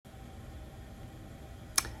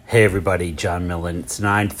Hey everybody, John Millen. It's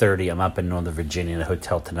 9:30. I'm up in Northern Virginia in a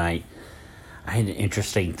hotel tonight. I had an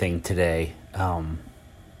interesting thing today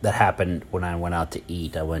that happened when I went out to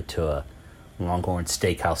eat. I went to a Longhorn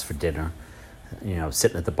Steakhouse for dinner,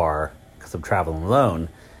 sitting at the bar because I'm traveling alone.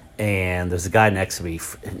 And there's a guy next to me,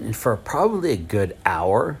 and for probably a good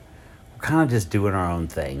hour, we're kind of just doing our own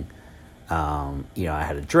thing. I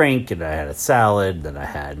had a drink, and I had a salad, then I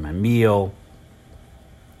had my meal.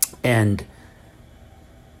 And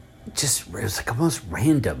it was like almost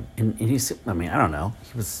random. And he's, I don't know,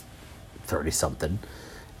 he was 30-something.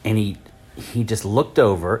 And he just looked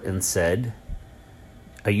over and said,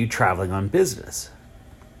 "Are you traveling on business?"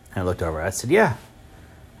 And I looked over, I said, "Yeah,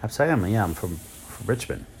 absolutely. I'm from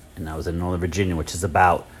Richmond." And I was in Northern Virginia, which is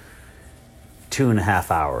about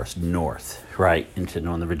 2.5 hours north, right, into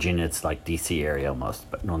Northern Virginia. It's like D.C. area almost,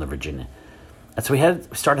 but Northern Virginia. And so we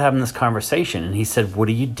started having this conversation, and he said, "What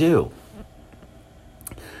do you do?"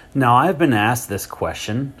 Now, I've been asked this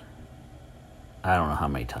question, I don't know how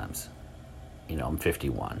many times. I'm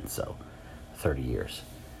 51, so 30 years.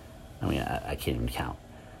 I can't even count.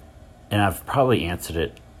 And I've probably answered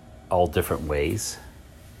it all different ways.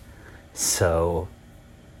 So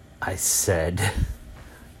I said,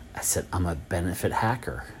 "I'm a benefit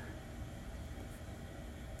hacker."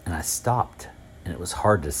 And I stopped, and it was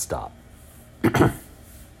hard to stop. And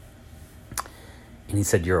he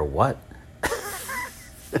said, "You're a what?"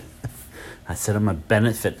 I said, "I'm a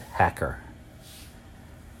benefit hacker."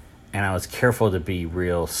 And I was careful to be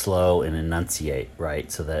real slow and enunciate,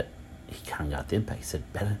 right? So that he kind of got the impact. He said,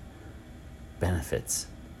 benefits.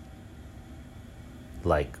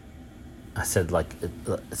 So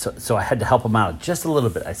I had to help him out just a little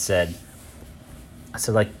bit. I said,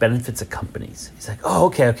 like, benefits of companies. He's like, "Oh,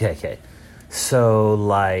 okay. So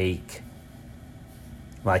like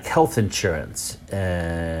health insurance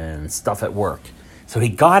and stuff at work." So he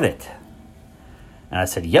got it. And I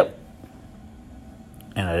said, "Yep."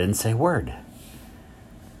 And I didn't say a word.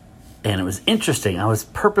 And it was interesting. I was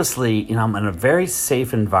purposely, I'm in a very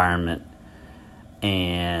safe environment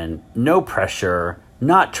and no pressure,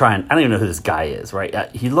 not trying, I don't even know who this guy is, right?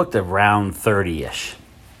 He looked around 30-ish.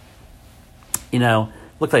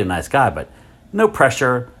 Looked like a nice guy, but no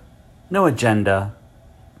pressure, no agenda.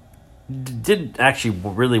 Didn't actually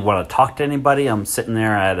really want to talk to anybody. I'm sitting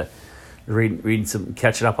there, I had to reading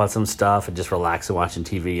catching up on some stuff and just relaxing, watching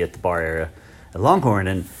TV at the bar area at Longhorn.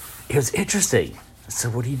 And it was interesting. I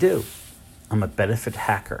said, "What do you do?" "I'm a benefit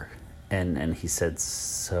hacker." And he said,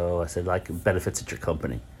 "So," I said, "like benefits at your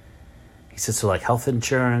company?" He said, "So like health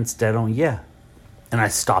insurance, dental?" "Yeah." And I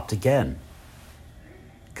stopped again.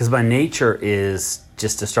 Because my nature is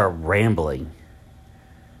just to start rambling.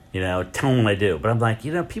 Tell them what I do. But I'm like,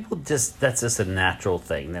 people that's just a natural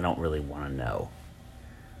thing. They don't really want to know.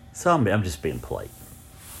 So I'm just being polite.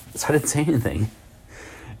 So I didn't say anything.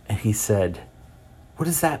 And he said, "What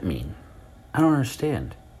does that mean? I don't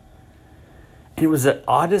understand." And it was the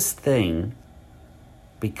oddest thing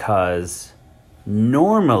because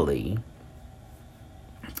normally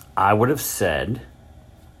I would have said,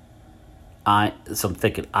 so I'm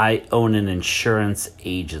thinking, I own an insurance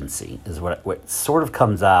agency is what sort of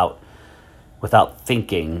comes out without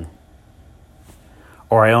thinking,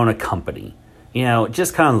 or I own a company.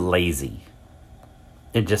 Just kind of lazy.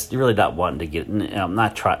 And just really not wanting to get, I'm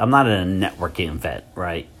not in a networking event,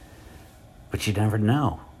 right? But you never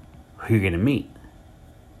know who you're going to meet.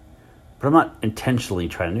 But I'm not intentionally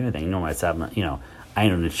trying to do anything. I said, I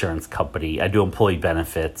own an insurance company. I do employee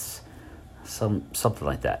benefits, something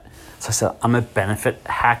like that. So I said, "I'm a benefit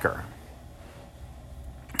hacker."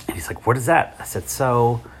 And he's like, "What is that?" I said,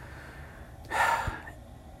 So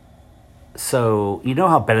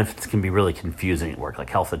how benefits can be really confusing at work, like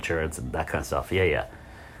health insurance and that kind of stuff. Yeah.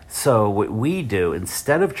 So what we do,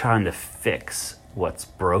 instead of trying to fix what's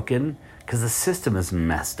broken, because the system is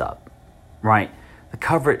messed up, right?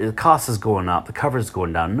 The cost is going up, the coverage is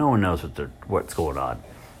going down. No one knows what's going on.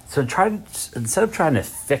 So instead of trying to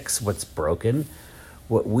fix what's broken,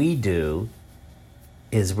 what we do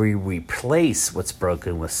is we replace what's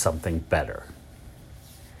broken with something better.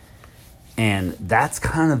 And that's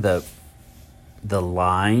kind of the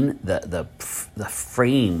line, the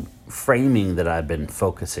framing that I've been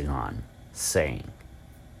focusing on saying.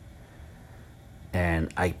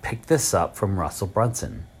 And I picked this up from Russell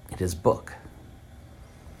Brunson in his book.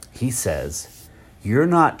 He says, you're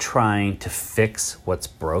not trying to fix what's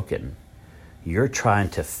broken. You're trying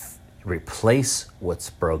to replace what's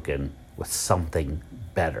broken with something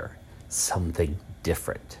better, something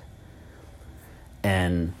different.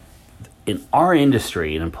 And in our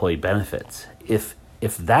industry, in employee benefits, if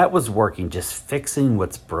that was working, just fixing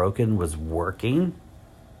what's broken was working,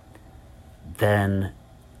 then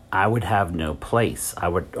I would have no place.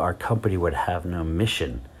 Our company would have no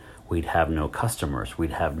mission. We'd have no customers.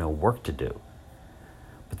 We'd have no work to do.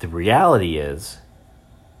 But the reality is,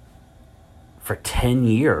 for 10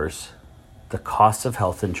 years, the cost of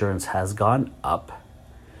health insurance has gone up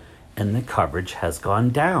and the coverage has gone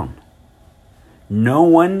down. No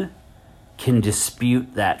one can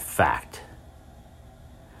dispute that fact.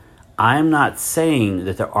 I'm not saying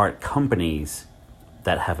that there aren't companies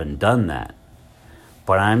that haven't done that,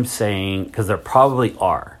 but I'm saying, because there probably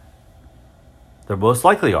are. There most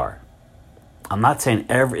likely are. I'm not saying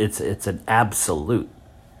it's an absolute,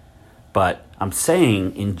 but I'm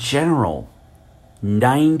saying in general,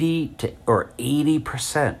 90 to or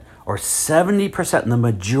 80% or 70%, the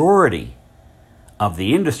majority of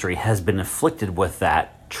the industry has been afflicted with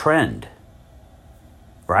that trend,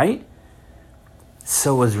 right?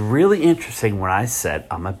 So it was really interesting when I said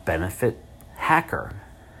I'm a benefit hacker.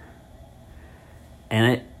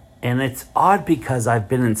 And it's odd because I've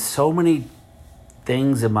been in so many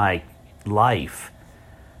things in my life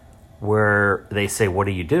where they say, what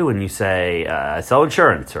do you do? And you say, I sell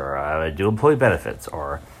insurance, or I do employee benefits,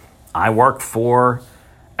 or I work for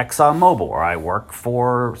ExxonMobil, or I work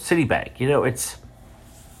for Citibank. You know, it's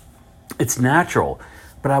natural.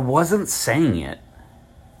 But I wasn't saying it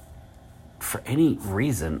for any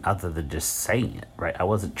reason other than just saying it, right? I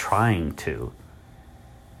wasn't trying to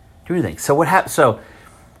do anything. So what happened? So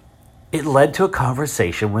it led to a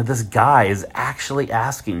conversation where this guy is actually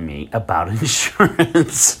asking me about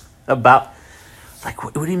insurance. About, like,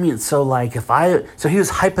 what do you mean? So, like, so he was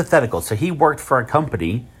hypothetical. So he worked for a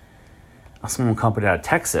company, a small company out of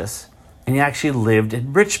Texas, and he actually lived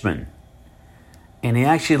in Richmond. And he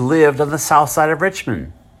actually lived on the south side of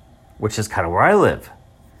Richmond, which is kind of where I live.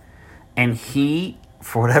 And he,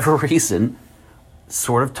 for whatever reason,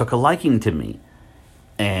 sort of took a liking to me.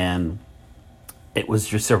 And it was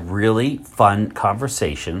just a really fun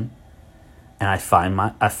conversation. And I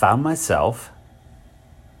found myself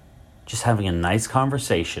just having a nice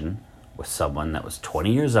conversation with someone that was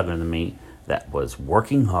 20 years younger than me, that was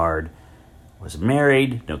working hard, was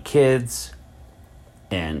married, no kids,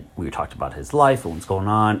 and we talked about his life and what's going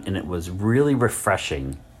on, and it was really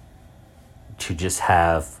refreshing to just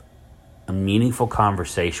have a meaningful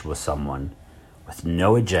conversation with someone with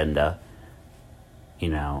no agenda. You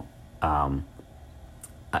know,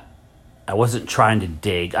 I wasn't trying to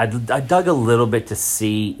dig. I dug a little bit to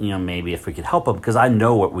see, you know, maybe if we could help him, because I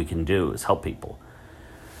know what we can do is help people.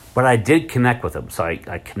 But I did connect with him, so I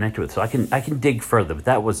connected with him. So I can dig further,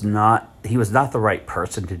 but he was not the right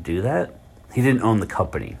person to do that. He didn't own the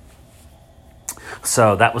company.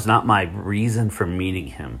 So that was not my reason for meeting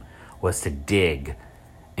him, was to dig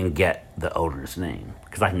and get the owner's name.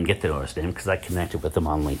 Because I can get the owner's name because I connected with him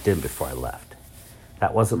on LinkedIn before I left.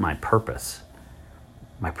 That wasn't my purpose.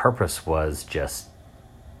 My purpose was just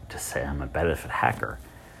to say I'm a benefit hacker.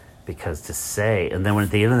 Because to say, and then when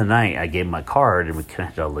at the end of the night, I gave him my card and we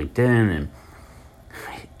connected on LinkedIn,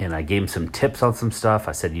 and I gave him some tips on some stuff.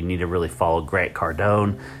 I said, you need to really follow Grant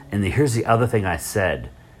Cardone. And here's the other thing I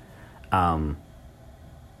said. And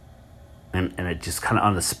it just kind of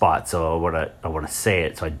on the spot, so I want to say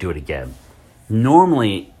it, so I do it again.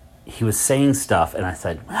 Normally, he was saying stuff, and I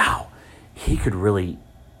said, wow, he could really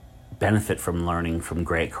benefit from learning from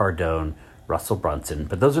Grant Cardone, Russell Brunson,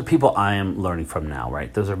 but those are people I am learning from now,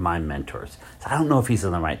 right? Those are my mentors. So I don't know if he's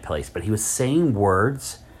in the right place, but he was saying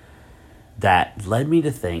words that led me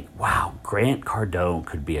to think, wow, Grant Cardone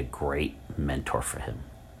could be a great mentor for him.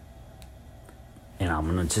 And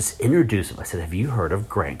I'm going to just introduce him. I said, have you heard of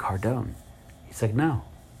Grant Cardone? He's like, no.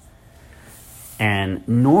 And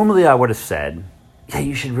normally I would have said, yeah,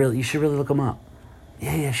 you should really look him up.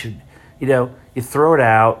 Yeah, you should. You know, you throw it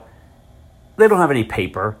out. They don't have any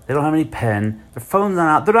paper. They don't have any pen. Their phone's not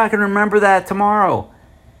out. They're not going to remember that tomorrow.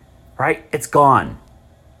 Right? It's gone.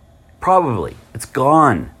 Probably. It's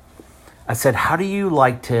gone. I said, how do you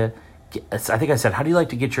like to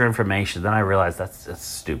get your information? Then I realized that's a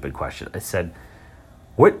stupid question. I said,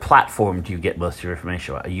 what platform do you get most of your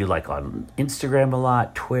information on? Are you like on Instagram a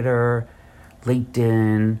lot, Twitter,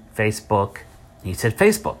 LinkedIn, Facebook? And he said,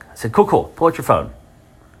 Facebook. I said, cool. Pull out your phone.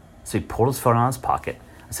 So he pulled his phone out of his pocket.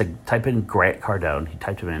 I said, type in Grant Cardone. He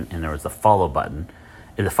typed him in, and there was the follow button.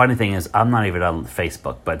 And the funny thing is, I'm not even on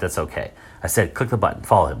Facebook, but that's okay. I said, click the button,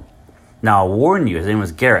 follow him. Now, I'll warn you, his name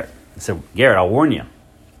was Garrett. I said, Garrett, I'll warn you.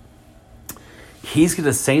 He's going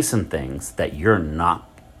to say some things that you're not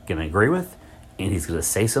going to agree with, and he's going to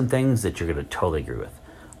say some things that you're going to totally agree with.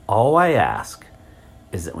 All I ask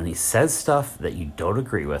is that when he says stuff that you don't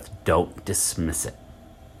agree with, don't dismiss it.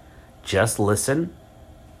 Just listen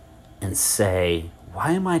and say,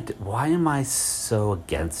 why am I so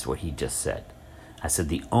against what he just said? I said,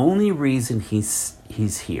 the only reason he's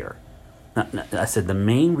here, I said, the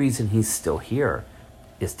main reason he's still here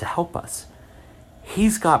is to help us.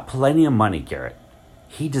 He's got plenty of money, Garrett.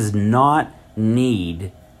 He does not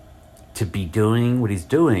need to be doing what he's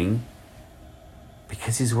doing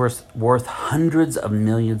because he's worth hundreds of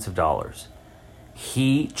millions of dollars.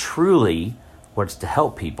 He truly wants to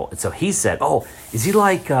help people. And so he said, oh, is he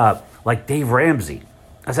like Dave Ramsey?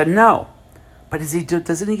 I said, no. But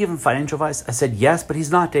doesn't he give him financial advice? I said, yes, but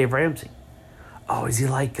he's not Dave Ramsey. Oh, is he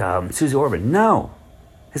like Susie Orman? No,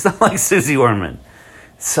 he's not like Susie Orman.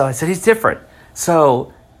 So I said, he's different.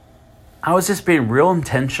 So I was just being real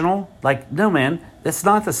intentional. Like, no, man, that's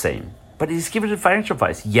not the same. But he's giving financial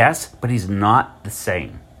advice. Yes, but he's not the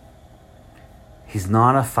same. He's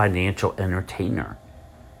not a financial entertainer.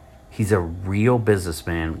 He's a real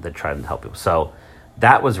businessman that tried to help people. So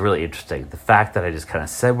that was really interesting. The fact that I just kind of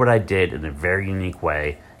said what I did in a very unique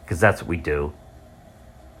way, because that's what we do.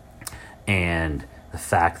 And the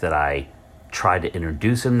fact that I tried to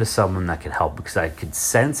introduce him to someone that could help, because I could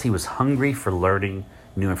sense he was hungry for learning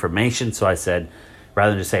new information. So I said,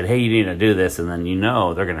 rather than just saying, hey, you need to do this, and then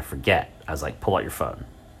they're going to forget. I was like, pull out your phone.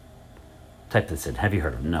 Type this in. Have you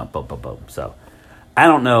heard of him? No. Boom, boom, boom. So I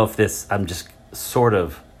don't know if I'm just sort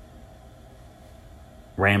of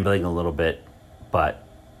rambling a little bit, but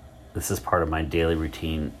this is part of my daily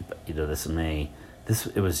routine. It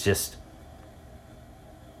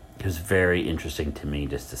was very interesting to me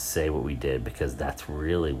just to say what we did, because that's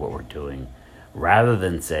really what we're doing, rather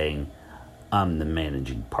than saying I'm the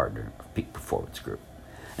managing partner of Peak Performance Group.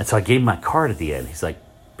 And so I gave him my card at the end. He's like,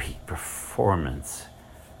 Peak Performance,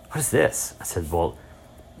 what is this? I said, well,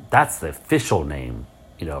 that's the official name,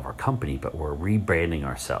 of our company, but we're rebranding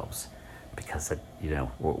ourselves because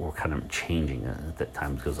we're kind of changing as that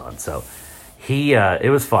time goes on. So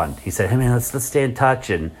it was fun. He said, hey man, let's stay in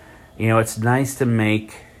touch, and it's nice to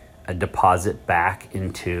make a deposit back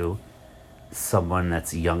into someone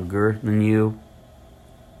that's younger than you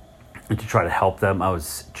and to try to help them. I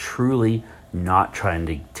was truly not trying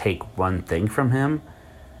to take one thing from him,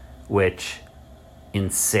 which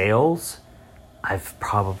in sales, I've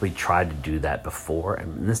probably tried to do that before.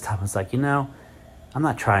 And this time I was like, I'm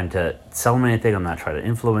not trying to sell him anything. I'm not trying to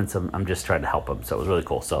influence him. I'm just trying to help him. So it was really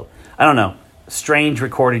cool. So I don't know. Strange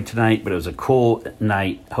recording tonight, but it was a cool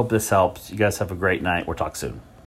night. Hope this helps. You guys have a great night. We'll talk soon.